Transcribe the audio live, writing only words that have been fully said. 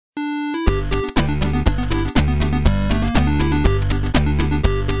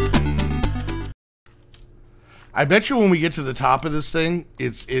I bet you when we get to the top of this thing,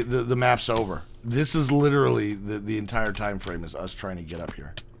 the map's over. This is literally the entire time frame is us trying to get up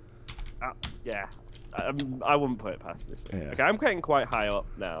here. Yeah. I wouldn't put it past this thing. Yeah. Okay, I'm getting quite high up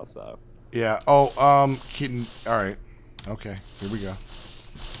now, so. Yeah. Oh, all right. Okay, here we go.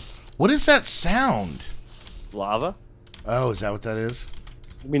 What is that sound? Lava? Oh, is that what that is?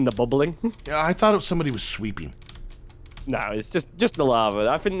 You mean the bubbling? Yeah, I thought somebody was sweeping. No, it's just the lava.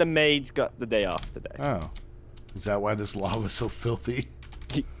 I think the maid's got the day off today. Oh. Is that why this lava is so filthy?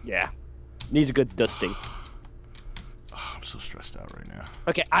 Yeah. Needs a good dusting. Oh, I'm so stressed out right now.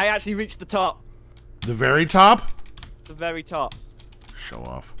 Okay, I actually reached the top. The very top? The very top. Show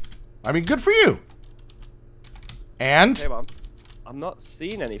off. I mean, good for you. And? Hey, Mom. I'm not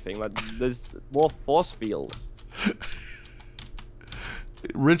seeing anything. Like, there's more force field.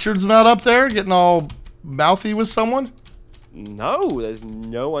 Richard's not up there getting all mouthy with someone? No, there's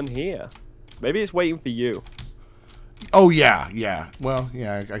no one here. Maybe it's waiting for you. Oh, yeah, yeah. Well,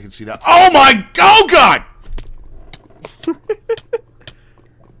 yeah, I can see that. Oh, my... Oh, God!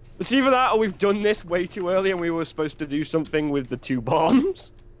 It's either that or we've done this way too early and we were supposed to do something with the 2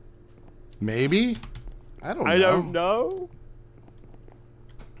 bombs. Maybe? I don't know. I don't know.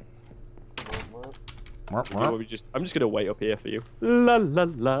 I'm just gonna wait up here for you. La la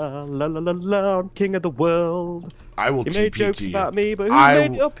la la la la la. I'm king of the world. I will TP you made jokes to you. about me, but who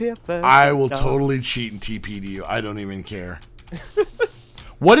made it up here first? I will totally cheat and TP to you. I don't even care.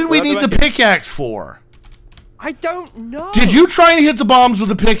 What did we need the pickaxe for? I don't know. Did you try and hit the bombs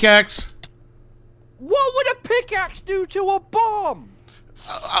with a pickaxe? What would a pickaxe do to a bomb?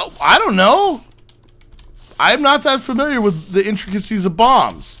 I don't know. I'm not that familiar with the intricacies of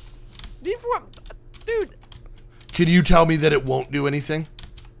bombs. Dude. Can you tell me that it won't do anything?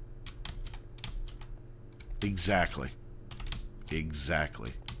 Exactly.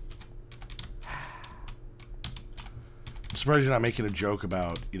 Exactly. I'm surprised you're not making a joke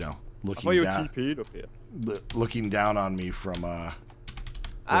about, you know, looking down. TP'd up here. Looking down on me from I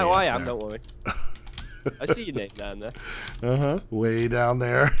am, don't worry. I see your name down there. Uh-huh. Way down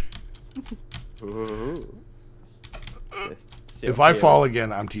there. If I fall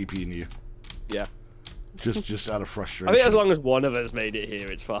again, I'm TPing you. Yeah. Just out of frustration. I think as long as one of us made it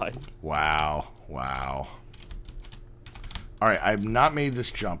here, it's fine. Wow. Wow. Alright, I've not made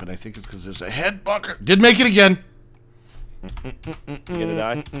this jump, and I think it's because there's a head bunker. Did make it again. You gonna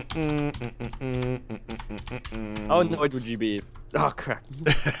die? How annoyed would you be if... Oh, crap.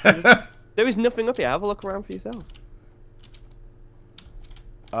 There is nothing up here. Have a look around for yourself.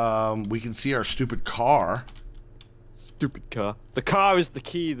 We can see our stupid car. Stupid car. The car is the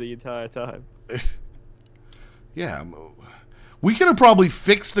key the entire time. Yeah. We could have probably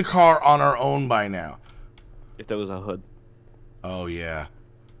fixed the car on our own by now. If there was a hood. Oh, yeah.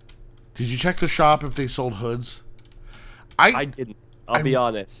 Did you check the shop if they sold hoods? I didn't. I'll be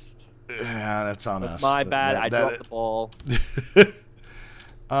honest. Yeah, that's on us. That's my bad. I dropped the ball. Hey,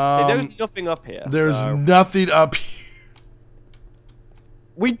 there's nothing up here. There's nothing up here.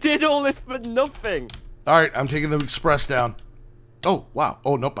 We did all this for nothing. Alright, I'm taking the express down. Oh, wow.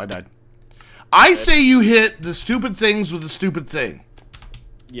 Oh, nope, I died. I say you hit the stupid things with the stupid thing.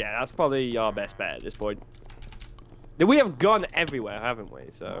 Yeah, that's probably our best bet at this point. We have gone everywhere, haven't we?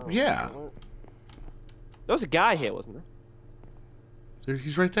 So yeah. There was a guy here, wasn't there?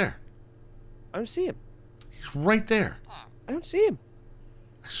 He's right there. I don't see him. He's right there. I don't see him.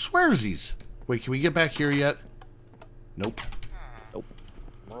 I swear he's... Wait, can we get back here yet? Nope.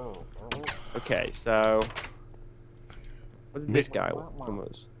 Nope. Okay, so... What did this guy want from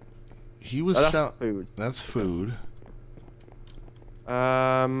us? He was... Oh, that's food. That's food.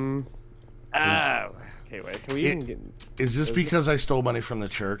 Oh. Okay, wait, can we even get... Is this because I stole money from the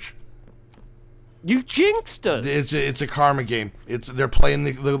church? You jinxed us! It's a karma game. They're playing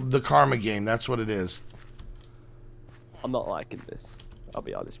the karma game. That's what it is. I'm not liking this. I'll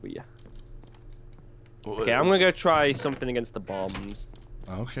be honest with you. Okay, I'm gonna go try something against the bombs.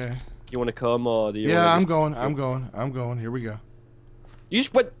 Okay. You wanna come or do you? Yeah, I'm going. I'm going. Here we go. You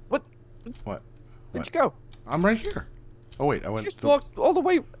just went. What? What? Where'd you go? I'm right here. Oh wait, I went. You just walked all the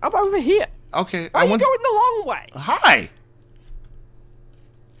way. I'm over here. Okay. Why are you going the long way? Hi.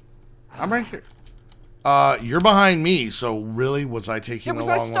 I'm right here. You're behind me, so really, was I taking the long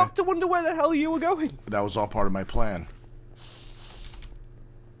way? I stopped to wonder where the hell you were going. That was all part of my plan.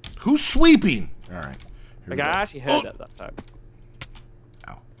 Who's sweeping? All right. Like, I actually heard that time.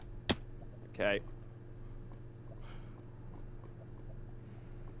 Ow. Okay.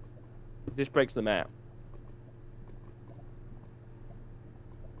 This breaks the map.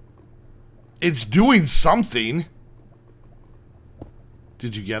 It's doing something.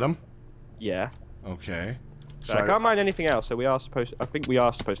 Did you get him? Yeah. Okay. So I can't mine anything else, so we are supposed. I think we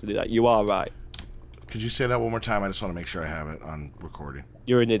are supposed to do that. You are right. Could you say that one more time? I just want to make sure I have it on recording.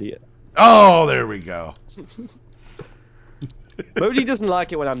 You're an idiot. Oh, there we go. Bodhi doesn't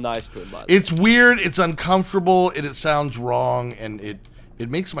like it when I'm nice to him, but it's weird, it's uncomfortable, and it sounds wrong, and it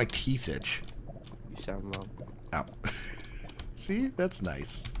makes my teeth itch. You sound wrong. Ow. See? That's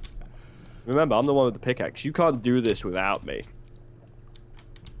nice. Remember, I'm the one with the pickaxe. You can't do this without me.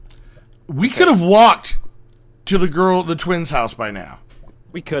 We could have walked to the twins' house by now.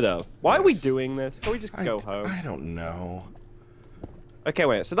 We could have. Why are we doing this? Can we just go home? I don't know. Okay,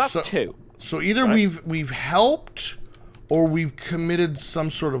 wait. So that's two. So either right? we've helped, or we've committed some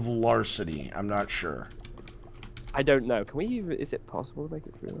sort of larceny. I'm not sure. I don't know. Can we even... Is it possible to make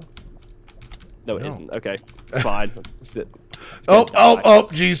it through? No, it isn't. Okay. It's fine.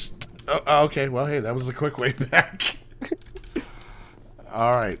 Jeez. Okay, well, hey, that was a quick way back.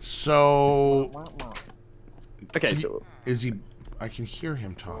 All right, so... Okay, so... Is he... I can hear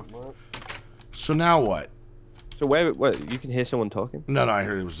him talk. So now what? So where you can hear someone talking? No, I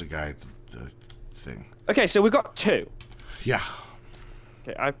heard it was the guy at the thing. Okay, so we got two. Yeah.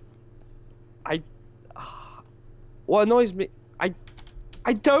 Okay, what annoys me...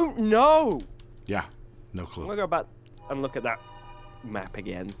 I don't know! Yeah, no clue. I'm gonna go back and look at that map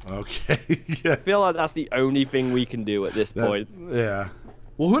again. Okay, yes. I feel like that's the only thing we can do at this point. Yeah.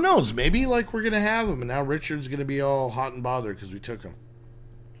 Well, who knows? Maybe, like, we're gonna have him, and now Richard's gonna be all hot and bothered because we took him.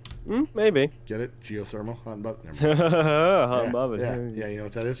 Maybe. Get it? Geothermal? Hot and bothered? Hot and bothered. Yeah, you know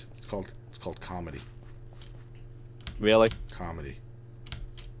what that is? It's called comedy. Really? Comedy.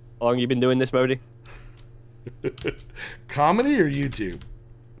 How long you been doing this, Bodhi? Comedy or YouTube?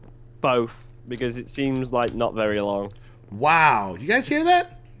 Both, because it seems like not very long. Wow. You guys hear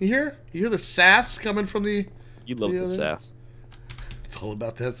that? You hear the sass coming from the... You love the sass. It's all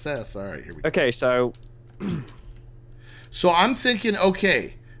about that sass. All right, here we go. Okay, so... So I'm thinking,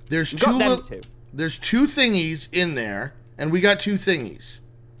 okay, there's two thingies in there, and we got two thingies.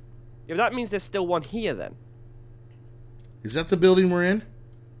 Yeah, but that means there's still one here, then. Is that the building we're in?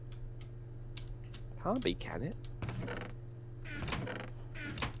 Can't be, can it?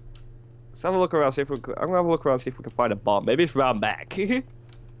 Let's have a look around, see if we can... I'm gonna have a look around, see if we can find a bomb. Maybe it's round back.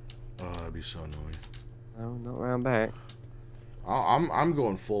 Oh, that'd be so annoying. No, not round back. I'm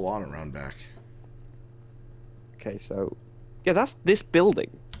going full on around back. Okay, so... Yeah, that's this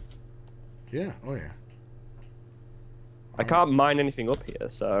building. Yeah, oh yeah. I can't mine anything up here,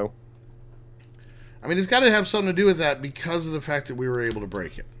 so... I mean, it's got to have something to do with that because of the fact that we were able to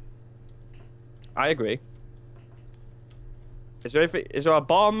break it. I agree. Is there a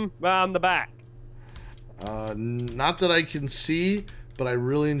bomb round the back? Not that I can see, but I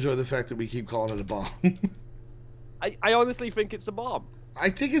really enjoy the fact that we keep calling it a bomb. I honestly think it's a bomb. I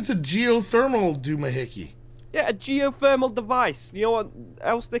think it's a geothermal doomahickey. Yeah, a geothermal device. You know what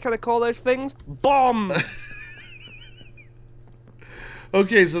else they kind of call those things? Bomb!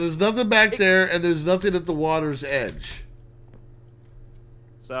 Okay, so there's nothing back there, and there's nothing at the water's edge.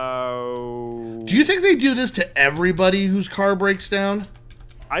 So... Do you think they do this to everybody whose car breaks down?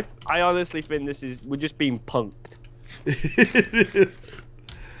 I honestly think we're just being punked.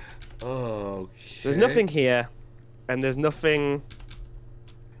 Okay. So there's nothing here, and there's nothing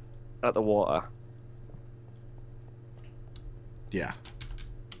at the water. Yeah.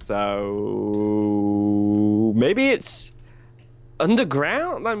 So maybe it's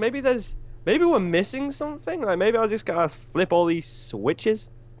underground. Like maybe we're missing something. Like maybe I just gotta flip all these switches.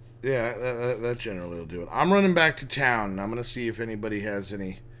 Yeah, that generally will do it. I'm running back to town, and I'm gonna see if anybody has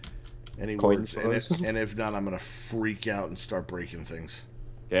any Coins words, and if not, I'm gonna freak out and start breaking things.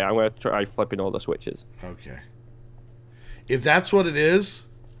 Okay, I'm gonna try flipping all the switches. Okay. If that's what it is,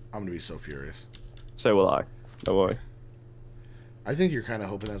 I'm gonna be so furious. So will I. Don't worry. I think you're kind of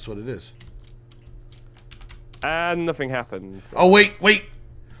hoping that's what it is. And nothing happens. Oh wait!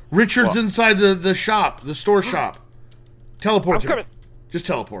 Richard's inside the shop, the store shop. Teleport I'm to coming. me. Just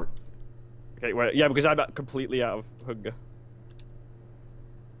teleport. Okay, wait. Yeah, because I'm completely out of hunger.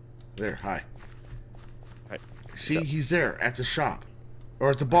 There, hi. Right. See, he's there at the shop.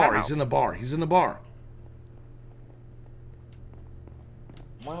 Or at the bar. How? He's in the bar. He's in the bar.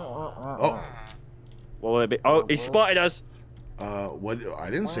 Oh. What will it be? Oh, he spotted us. What? I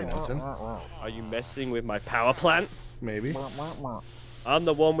didn't say nothing. Are you messing with my power plant? Maybe. I'm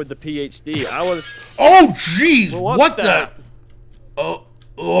the one with the PhD. I was... Oh, jeez! Well, what the? Oh.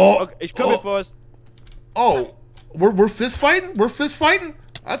 Okay, he's coming for us. Oh, we're fist fighting? We're fist fighting?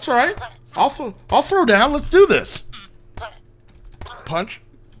 That's all right. I'll throw down. Let's do this. Punch.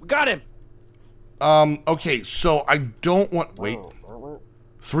 We got him. Okay, so I don't want... Wait.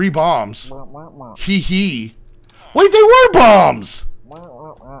 3 bombs. Hee hee. Wait, they were bombs!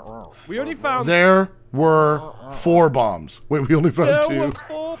 We only found... There were 4 bombs. Wait, we only found 2. There were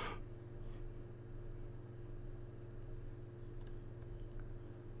 4...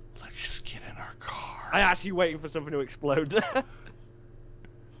 Let's just get in our car. I'm actually waiting for something to explode.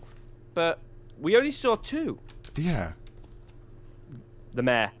 But we only saw 2. Yeah. The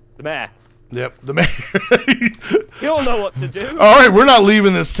mayor. The mayor. Yep, the mayor. He'll know what to do. All right, we're not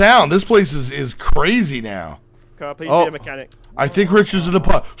leaving this town. This place is crazy now. Can I please be a mechanic? I think Richard's in the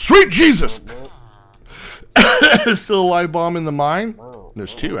pot. Sweet Jesus! Still a live bomb in the mine?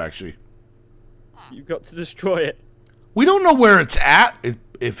 There's 2, actually. You've got to destroy it. We don't know where it's at,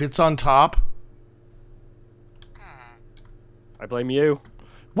 if it's on top. I blame you.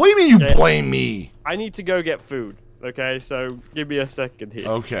 What do you mean you blame me? I need to go get food, okay? So give me a second here.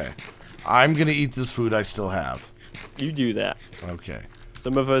 Okay. I'm going to eat this food I still have. You do that. Okay.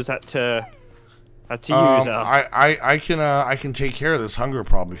 Some of us had to use ours. I can take care of this hunger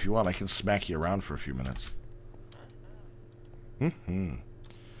problem if you want. I can smack you around for a few minutes.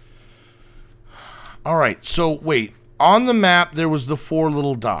 All right. So wait, on the map there was the 4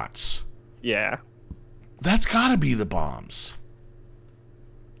 little dots. Yeah. That's got to be the bombs.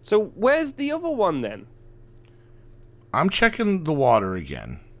 So where's the other one then? I'm checking the water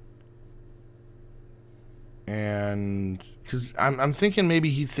again. And because I'm thinking maybe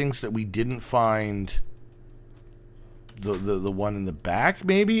he thinks that we didn't find the one in the back.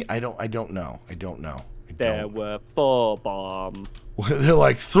 Maybe I don't know. There were 4 bombs. They're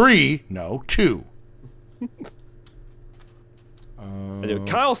like 3. No, 2.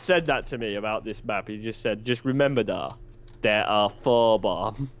 Kyle said that to me about this map. He just said, "Just remember, there are 4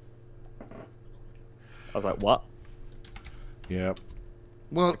 bombs." I was like, "What?" Yep.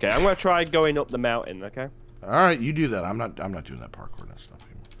 Well, okay, I'm gonna try going up the mountain. Okay. All right, you do that. I'm not doing that parkour and stuff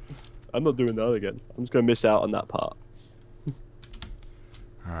anymore. I'm not doing that again. I'm just gonna miss out on that part.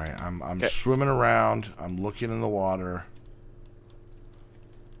 All right, I'm swimming around. I'm looking in the water.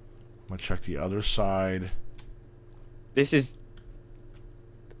 I'm gonna check the other side. This is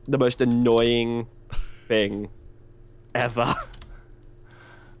the most annoying thing ever.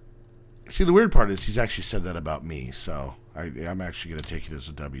 See, the weird part is he's actually said that about me, so I'm actually gonna take it as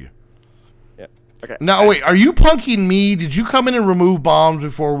a W. Yeah. Okay. Now, wait, are you punking me? Did you come in and remove bombs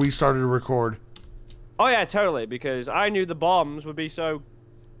before we started to record? Oh yeah, totally. Because I knew the bombs would be so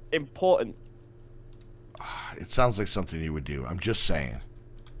important. It sounds like something you would do. I'm just saying.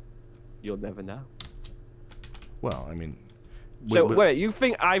 You'll never know. Well, I mean... So, wait, you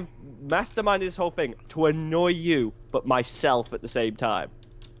think I've masterminded this whole thing to annoy you, but myself at the same time?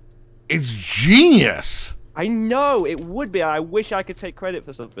 It's genius! I know, it would be. I wish I could take credit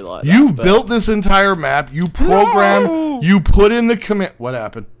for something like that. You've built this entire map. You programmed... No! You put in the command... What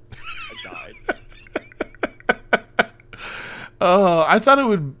happened? I died. I thought it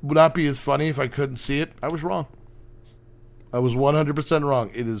would not be as funny if I couldn't see it. I was wrong. I was 100%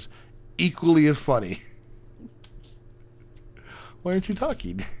 wrong. It is equally as funny. Why aren't you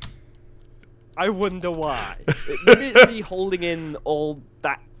talking? I wonder why. Maybe it's me holding in all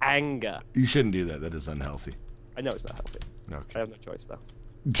that anger. You shouldn't do that. That is unhealthy. I know it's not healthy. Okay. I have no choice, though.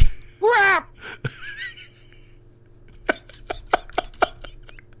 It's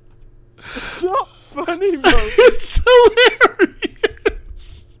not funny, bro. It's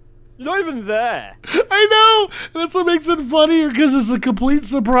hilarious. You're not even there. I know. That's what makes it funnier, because it's a complete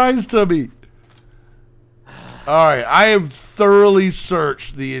surprise to me. All right, I have thoroughly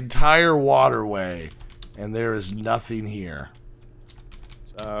searched the entire waterway, and there is nothing here.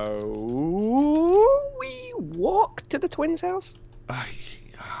 So we walk to the twins' house?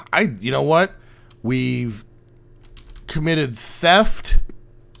 You know what? We've committed theft.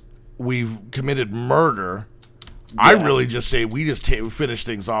 We've committed murder. Yeah. I really just say we just finish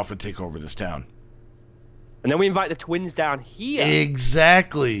things off and take over this town. And then we invite the twins down here.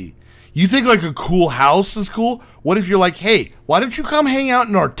 Exactly. You think like a cool house is cool? What if you're like, hey, why don't you come hang out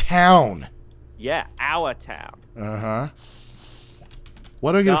in our town? Yeah, our town. Uh-huh.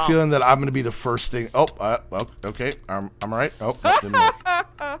 Why do I get a feeling that I'm going to be the first thing? Oh, okay. I'm all right. Oh, that didn't work.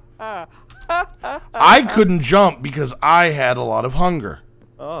 I couldn't jump because I had a lot of hunger.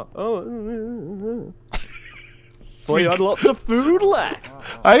 Oh. Boy, you had lots of food left.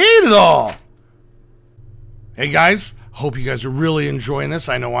 I ate it all. Hey, guys. Hope you guys are really enjoying this.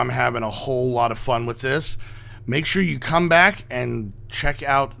 I know I'm having a whole lot of fun with this. Make sure you come back and check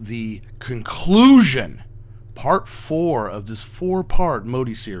out the conclusion, part 4 of this 4-part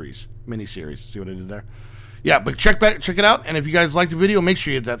mini-series. See what I did there? Yeah, but check it out. And if you guys like the video, make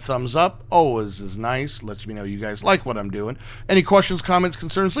sure you hit that thumbs up. Always is nice. Lets me know you guys like what I'm doing. Any questions, comments,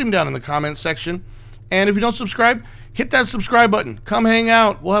 concerns, leave them down in the comments section. And if you don't subscribe, hit that subscribe button. Come hang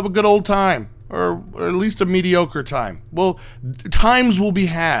out. We'll have a good old time, or at least a mediocre time. Well, times will be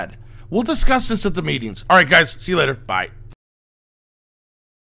had. We'll discuss this at the meetings. All right, guys. See you later. Bye.